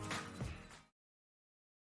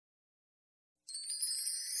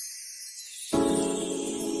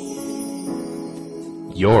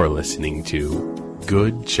 You're listening to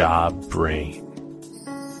Good Job Brain.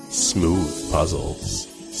 Smooth puzzles,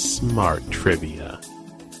 smart trivia.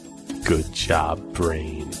 Good Job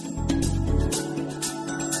Brain.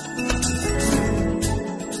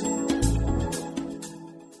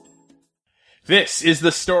 This is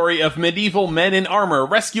the story of medieval men in armor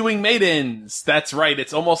rescuing maidens. That's right,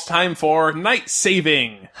 it's almost time for night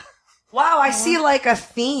saving. Wow, I see like a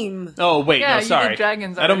theme. Oh, wait, Yeah, no, you sorry. did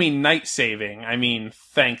dragons I don't already. mean night saving, I mean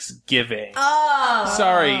Thanksgiving. Oh.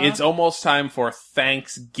 Sorry, it's almost time for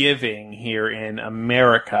Thanksgiving here in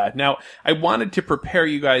America. Now, I wanted to prepare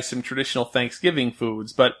you guys some traditional Thanksgiving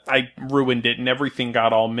foods, but I ruined it and everything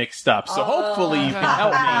got all mixed up. So hopefully you can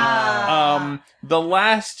help me. The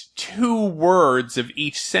last two words of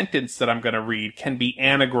each sentence that I'm going to read can be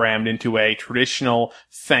anagrammed into a traditional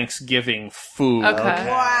Thanksgiving food. Okay.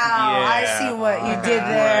 Wow, I Yeah. see what you did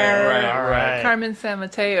there. Right. Carmen San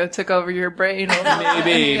Mateo took over your brain.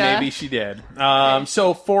 Maybe, Yeah. maybe she did.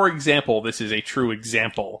 So, for example, this is a true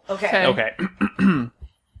example. Okay. Okay.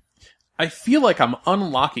 I feel like I'm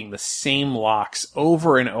unlocking the same locks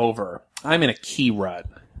over and over. I'm in a key rut.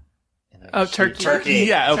 Oh, turkey. Turkey.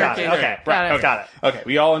 Yeah, okay. Turkey. Okay, Got right, it. okay. Got it. Okay,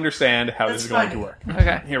 we all understand how That's this is going funny. to work.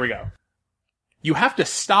 Okay. Here we go. You have to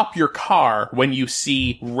stop your car when you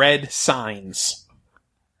see red signs.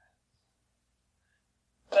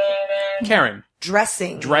 Karen,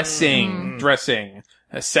 Dressing. dressing,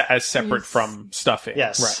 as separate from stuffing.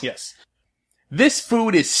 Yes. Right, yes. This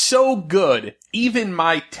food is so good, even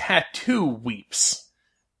my tattoo weeps.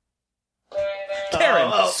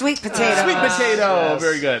 Karen, Sweet potato. sweet potato. Yes.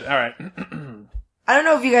 Very good. All right. I don't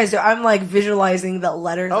know if you guys do. I'm like visualizing the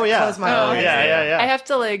letters. Oh, I yeah. Close my Oh, eyes. Yeah. I have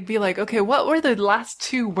to like be like, okay, what were the last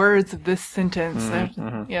two words of this sentence?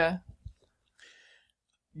 Yeah.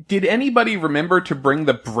 Did anybody remember to bring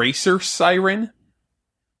the bracer siren?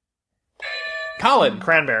 Colin.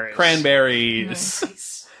 Cranberries.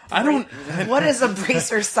 Cranberries. I don't... What is a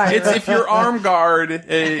bracer siren? It's if your arm guard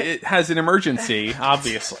it has an emergency,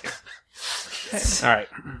 obviously. All right.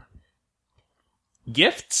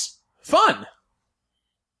 Gifts? Fun.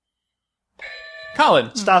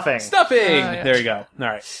 Colin. Stuffing. Stuffing. Yeah. There you go. All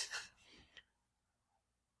right.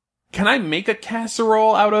 Can I make a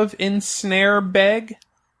casserole out of ensnare beg?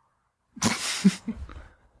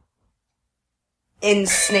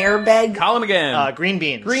 Ensnare beg. Colin again. Green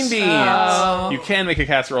beans. Green beans. Oh. You can make a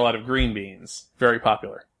casserole out of green beans. Very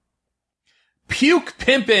popular. Puke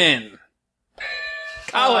pimpin'.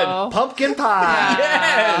 Colin. Oh. Pumpkin pie.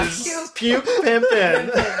 Yes. Puke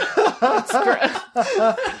pimpin'.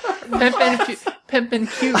 Pimpin'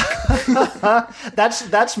 puke.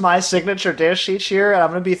 That's my signature dish each year, and I'm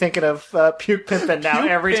going to be thinking of puke pimpin' now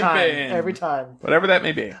Puke every time. pimpin'. Every time. Whatever that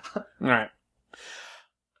may be. All right.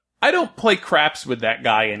 I don't play craps with that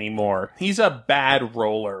guy anymore. He's a bad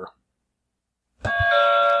roller.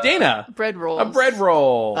 Dana. Bread rolls. A bread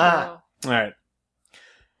roll. Ah. All right.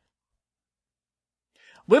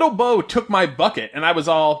 Little Bo took my bucket, and I was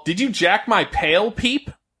all, did you jack my pail,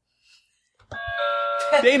 peep?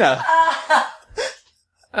 Dana.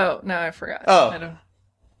 Oh, no, I forgot. Oh. I don't...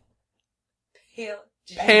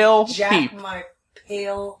 Pale Jack peep. my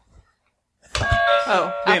pale.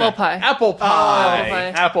 Oh, Dana. apple pie. Apple pie. apple pie.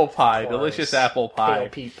 Apple pie. Of course. Delicious apple pie. Pale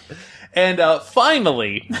peep. And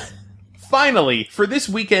finally, Finally, for this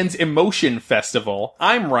weekend's Emotion Festival,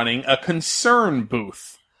 I'm running a concern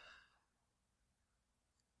booth.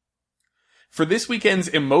 For this weekend's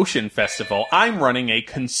Emotion Festival, I'm running a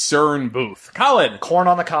concern booth. Colin! Corn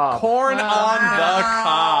on the cob. Corn on the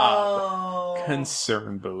cob.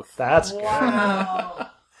 Concern booth. That's good.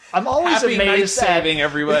 I'm always Happy night amazed saving,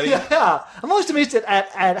 everybody. Yeah, I'm always amazed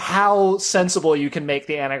at how sensible you can make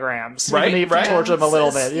the anagrams. Right, Even if you right. torture them a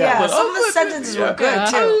little bit. Yeah, Yeah. some of the sentences were good,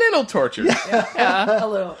 A too. little torture. A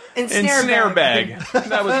little. And And snare bag.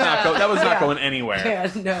 That was not Yeah. going anywhere.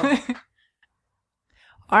 Yeah, no.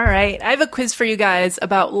 All right. I have a quiz for you guys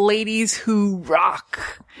about ladies who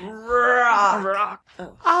rock. Rock.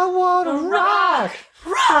 I want to rock.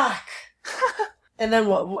 Rock. And then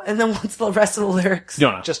what? And then what's the rest of the lyrics?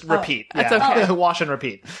 No. Just repeat. That's yeah. okay. Wash and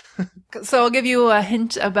repeat. So I'll give you a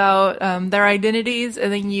hint about their identities,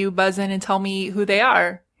 and then you buzz in and tell me who they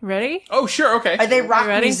are. Ready? Oh, sure, okay. Are they rock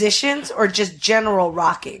ready? musicians or just general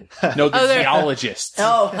rocking? No, the they're- geologists.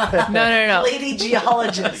 Oh, No. lady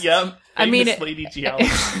geologist. Yep. I mean Famous it- lady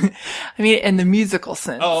geologist. I mean, in the musical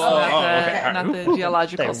sense. Oh, not okay. not the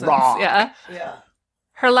geological They sense. rock. Yeah. Yeah.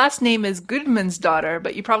 Her last name is Goodman's daughter,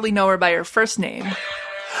 but you probably know her by her first name.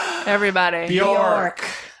 Everybody. Bjork.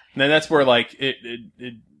 And then that's where, like,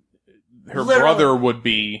 her Literal- brother would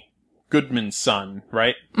be Goodman's son,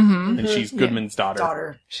 right? Mm-hmm. And she's Goodman's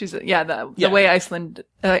daughter. She's the Yeah. way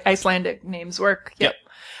Icelandic names work. Yep.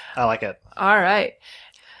 I like it. All right.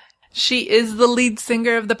 She is the lead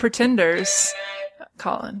singer of the Pretenders.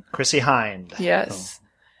 Colin. Chrissy Hind. Yes.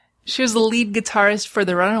 She was the lead guitarist for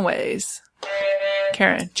the Runaways.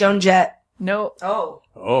 Karen. Joan Jett. No. Oh.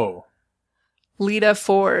 Oh. Lita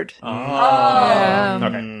Ford. Oh. Yeah.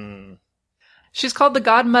 Okay. She's called the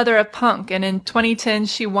godmother of punk, and in 2010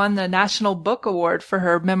 she won the National Book Award for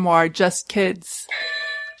her memoir, Just Kids.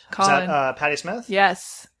 Is Colin. that Patti Smith?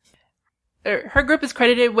 Yes. Her group is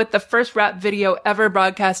credited with the first rap video ever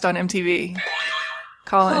broadcast on MTV.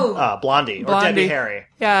 Colin. Who? Blondie. Or Blondie. Debbie Harry.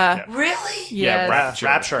 Yeah. Really? Yeah, Yes. Rapture.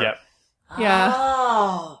 Rapture. Yep. Yeah.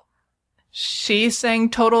 Oh. She sang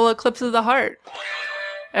Total Eclipse of the Heart.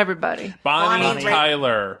 Everybody. Bonnie Bonnie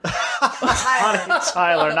Tyler.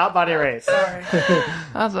 Tyler, not Bonnie Raitt. Sorry.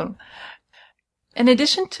 Awesome. In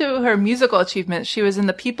addition to her musical achievements, she was in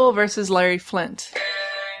The People versus Larry Flint.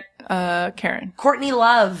 Karen. Courtney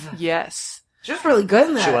Love. Yes. She was really good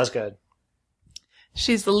in that. She was good.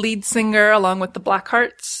 She's the lead singer along with the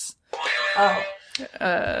Blackhearts. Oh.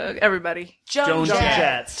 Everybody. Joan Joan Jett.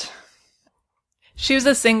 Jets. She was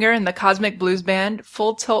a singer in the Cosmic Blues Band,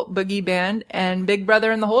 Full Tilt Boogie Band, and Big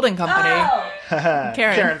Brother and the Holding Company. Oh.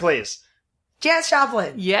 Karen. Please. Janis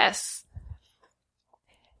Joplin. Yes.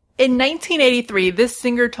 In 1983, this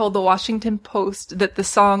singer told the Washington Post that the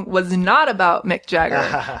song was not about Mick Jagger,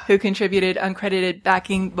 who contributed uncredited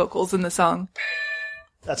backing vocals in the song.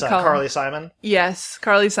 That's Colin. Carly Simon. Yes,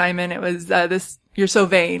 Carly Simon. It was this You're So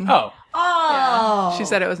Vain. Oh. Oh. She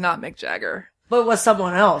said it was not Mick Jagger. But it was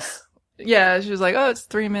someone else. Yeah, she was like, oh, it's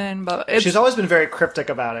 3 men, but it's... She's always been very cryptic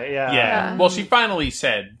about it. Yeah. Yeah. Well, she finally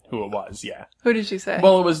said who it was, yeah. Who did she say?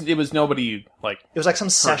 Well, it was nobody, like... It was like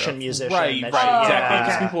some session musician. Right, that right, she- exactly. yeah.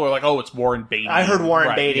 Because people were like, oh, it's Warren Beatty. I heard Warren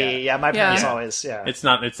Right, Beatty. Yeah, my Yeah. parents always. Yeah. It's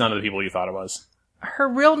none of the people you thought it was. Her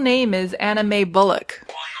real name is Anna Mae Bullock.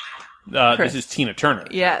 This is Tina Turner.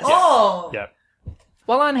 Yes. Oh. Yeah.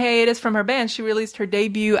 While on hiatus from her band, she released her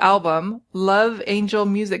debut album, Love Angel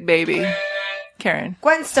Music Baby. Karen.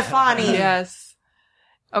 Gwen Stefani. Yes.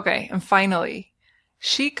 Okay, and finally,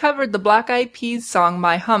 she covered the Black Eyed Peas song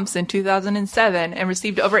My Humps in 2007 and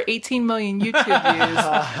received over 18 million YouTube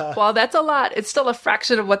views. While that's a lot, it's still a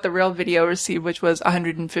fraction of what the real video received, which was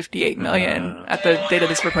 158 million at the date of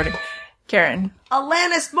this recording. Karen.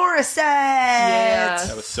 Alanis Morissette. Yes.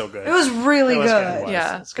 That was so good. It was really It was good. good.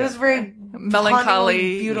 Yeah. It was very Melancholy.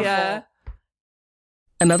 punny, beautiful. Yeah.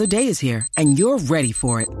 Another day is here, and you're ready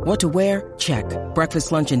for it. What to wear? Check.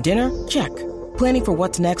 Breakfast, lunch, and dinner? Check. Planning for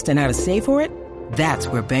what's next and how to save for it? That's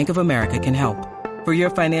where Bank of America can help. For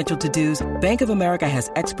your financial to-dos, Bank of America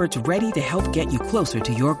has experts ready to help get you closer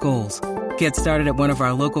to your goals. Get started at one of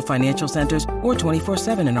our local financial centers or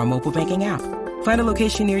 24/7 in our mobile banking app. Find a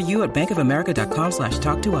location near you at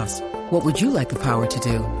bankofamerica.com/talktous. What would you like the power to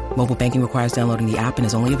do? Mobile banking requires downloading the app and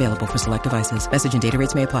is only available for select devices. Message and data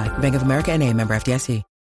rates may apply. Bank of America NA, member FDIC.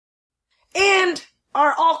 And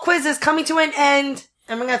our all quiz is coming to an end.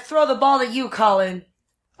 And we're going to throw the ball to you, Colin.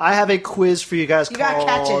 I have a quiz for you guys You called...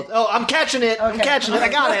 gotta catch it. Oh, I'm catching it. I'm Okay. catching it. I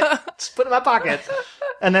got it. Just put it in my pocket.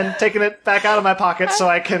 And then taking it back out of my pocket so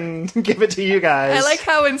I can give it to you guys. I like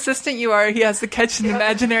how insistent you are. He has to catch an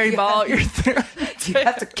imaginary ball. You're throwing. You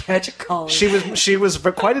have to catch a Colin. She was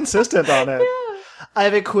quite insistent on it. I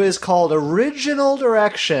have a quiz called Original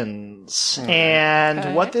Directions.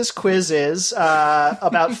 And what this quiz is,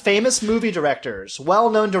 about famous movie directors,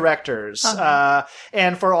 well-known directors.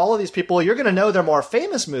 And for all of these people, you're going to know their more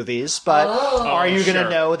famous movies, but are you going to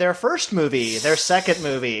know their first movie, their second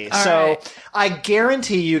movie? Right. I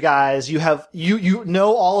guarantee you guys, you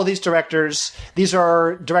know all of these directors. These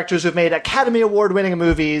are directors who've made Academy Award-winning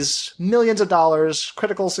movies, millions of dollars,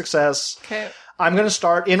 critical success. Okay. I'm going to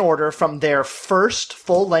start in order from their first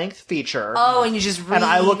full-length feature. Oh, and you just read. And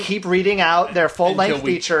I will keep reading out their full-length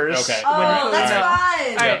features. Okay.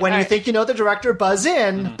 That's fun. When you think you know the director, buzz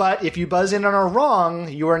in. But if you buzz in and are wrong,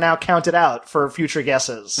 you are now counted out for future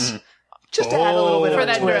guesses. Just to add a little bit of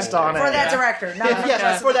a twist on it. For that director.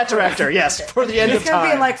 Yes, for that director. Yes, for the end of time. It's going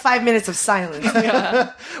to be like 5 minutes of silence.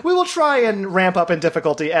 We will try and ramp up in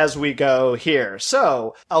difficulty as we go here.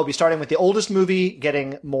 So, I'll be starting with the oldest movie,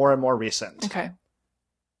 getting more and more recent. Okay.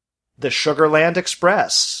 The Sugarland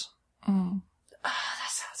Express. That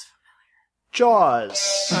sounds familiar.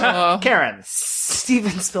 Jaws. Karen.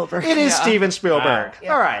 Steven Spielberg. It is Steven Spielberg.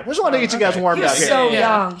 Wow. All right. Just wanted to get you guys warmed up here. So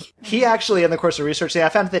young. He actually, in the course of researching, I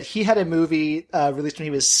found that he had a movie released when he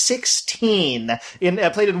was 16,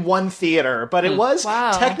 played in one theater, but it was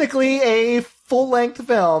technically a full-length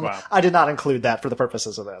film. Wow. I did not include that for the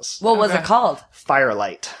purposes of this. What was it called?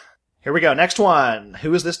 Firelight. Here we go. Next one.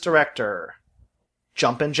 Who is this director?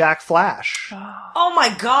 Jumpin' Jack Flash. Oh my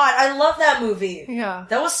god, I love that movie. Yeah.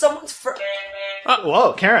 That was someone's first.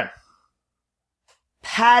 Whoa, Karen.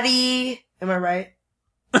 Patty. Am I right?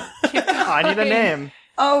 I need a name.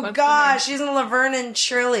 Oh gosh, she's in Laverne and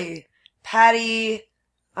Shirley. Patty.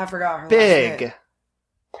 I forgot her last Big. name.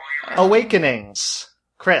 Awakenings.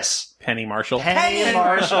 Chris. Penny Marshall. Penny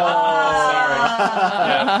Marshall. Sorry.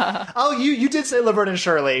 Oh, you did say Laverne and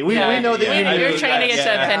Shirley. We know that you You're knew trying to get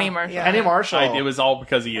that. to Penny Marshall. Yeah. Penny Marshall. It was all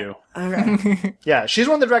because of you. Okay. Yeah, she's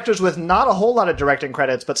one of the directors with not a whole lot of directing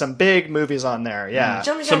credits, but some big movies on there. Yeah.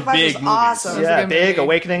 Jumping Some Jack Flash big was movies. awesome. Yeah, good Big, movie.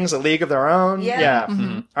 Awakenings, A League of Their Own. Yeah.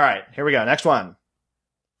 All right, here we go. Next one.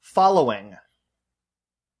 Following.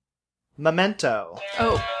 Memento.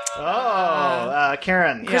 Oh.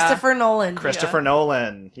 Karen. Christopher Nolan. Christopher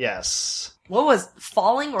Nolan. Yes. What was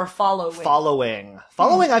Falling or Following?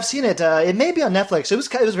 Following. I've seen it. It may be on Netflix. It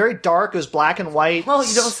was very dark. It was black and white. Well,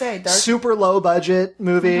 you don't say. Dark. Super low budget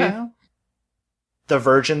movie. Okay. The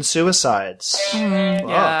Virgin Suicides. Yeah.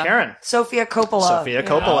 Oh, Karen. Sofia Coppola. Sofia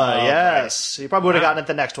Coppola, Oh, yes. You probably would have gotten it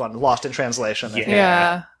the next one. Lost in Translation. I think.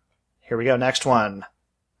 Yeah. Here we go, next one.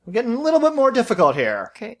 We're getting a little bit more difficult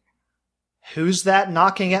here. Okay. Who's that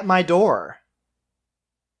knocking at my door?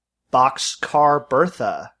 Boxcar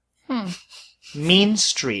Bertha. Mean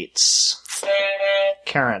Streets.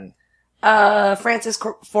 Karen. Francis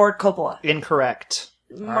Ford Coppola. Incorrect.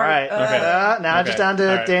 All right. Now Okay. just down to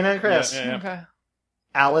All right. Dana and Chris. Yeah. Okay.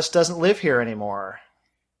 Alice Doesn't Live Here Anymore.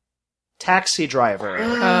 Taxi Driver.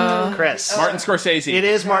 Chris. Martin Scorsese. It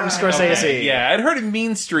is Martin Scorsese. Okay. Yeah, I'd heard of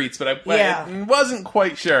Mean Streets, but I wasn't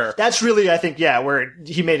quite sure. That's really, I think, where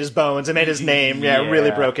he made his bones and made his name, really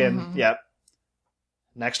Yeah. broken. Yep.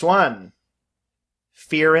 Next one.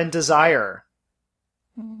 Fear and Desire.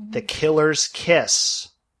 The Killer's Kiss.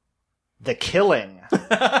 The Killing.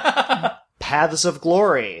 Paths of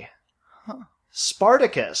Glory.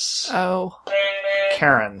 Spartacus. Oh.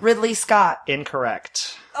 Karen. Ridley Scott.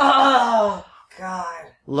 Incorrect. Oh, God.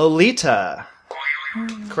 Lolita.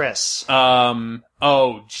 Chris.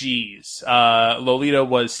 Oh, geez. Lolita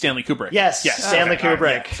was Stanley Kubrick. Yes, Stanley okay. All Kubrick.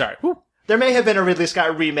 right, yeah, sorry. Whew. There may have been a Ridley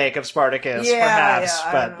Scott remake of Spartacus, perhaps,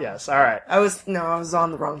 I but don't know. yes, all right. I was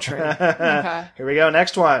on the wrong train. Okay. Here we go,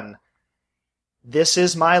 next one. This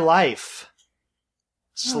Is My Life.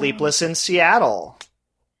 Sleepless in Seattle.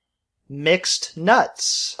 Mixed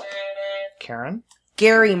Nuts. Karen?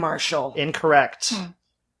 Gary Marshall. Incorrect.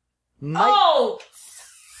 Oh,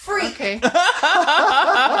 freak. Okay.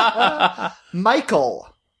 Michael.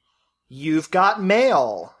 You've Got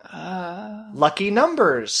Mail. Lucky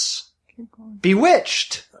Numbers.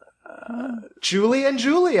 Bewitched. Julie and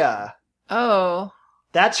Julia. Oh.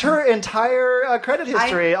 That's her entire credit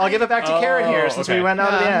history. I'll give it back to Karen here since we went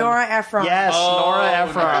out of the end. Nora Ephron. Yes, Nora okay.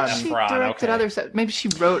 Ephron. She Efron, directed okay. other stuff. Maybe she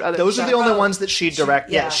wrote other Those stuff. are the only ones that she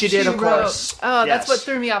directed. Yeah, she did, of course. Oh, Yes. that's what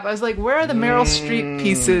threw me off. I was like, where are the Meryl Streep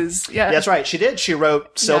pieces? Yeah. That's right. She did. She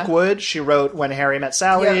wrote Silkwood. She wrote When Harry Met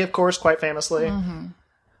Sally, of course, quite famously. All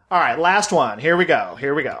right, last one. Here we go.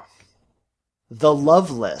 The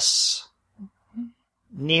Loveless.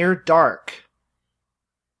 Near Dark.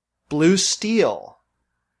 Blue Steel.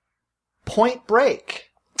 Point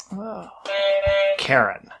Break.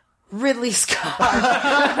 Karen. Ridley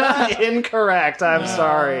Scott. Incorrect. I'm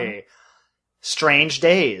sorry. Strange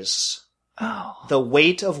Days. Oh. The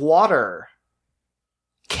Weight of Water,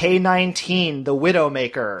 K-19, The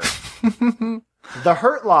Widowmaker, The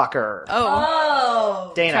Hurt Locker.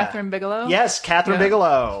 Oh. Dana. Catherine Bigelow? Yes, Catherine Yeah.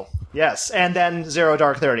 Bigelow. Yes, and then Zero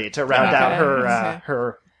Dark 30 to round out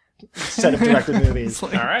her set of directed movies. All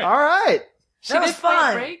right. All right. She That was did Point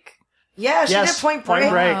fun. Break? Yeah, she Yes, did Point Point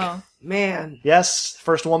Break. Break. Wow. Man. Yes,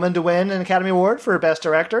 first woman to win an Academy Award for Best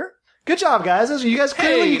Director. Good job, guys. You guys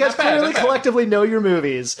clearly, not bad, not bad. collectively know your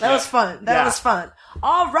movies. That was fun. That Yeah. was fun.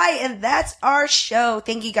 All right, and that's our show.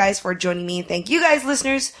 Thank you guys for joining me. Thank you guys,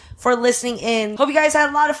 listeners, for listening in. Hope you guys had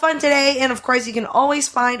a lot of fun today. And of course, you can always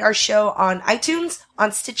find our show on iTunes,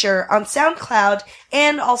 on Stitcher, on SoundCloud,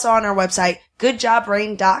 and also on our website,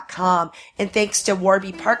 goodjobbrain.com. And thanks to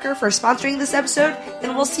Warby Parker for sponsoring this episode.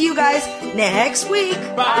 And we'll see you guys next week.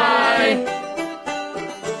 Bye.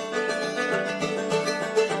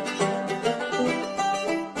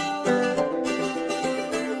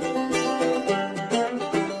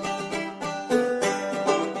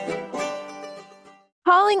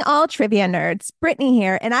 Calling all trivia nerds, Brittany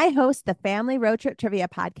here, and I host the Family Road Trip Trivia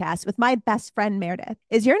Podcast with my best friend Meredith.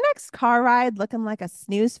 Is your next car ride looking like a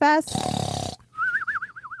snooze fest?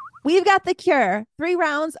 We've got the cure. 3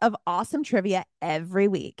 rounds of awesome trivia every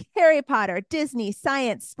week. Harry Potter, Disney,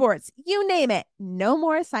 science, sports, you name it. No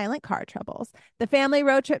more silent car troubles. The Family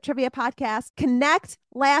Road Trip Trivia Podcast. Connect,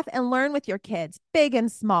 laugh, and learn with your kids, big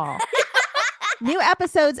and small. New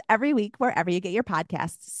episodes every week wherever you get your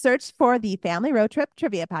podcasts. Search for the Family Road Trip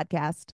Trivia Podcast.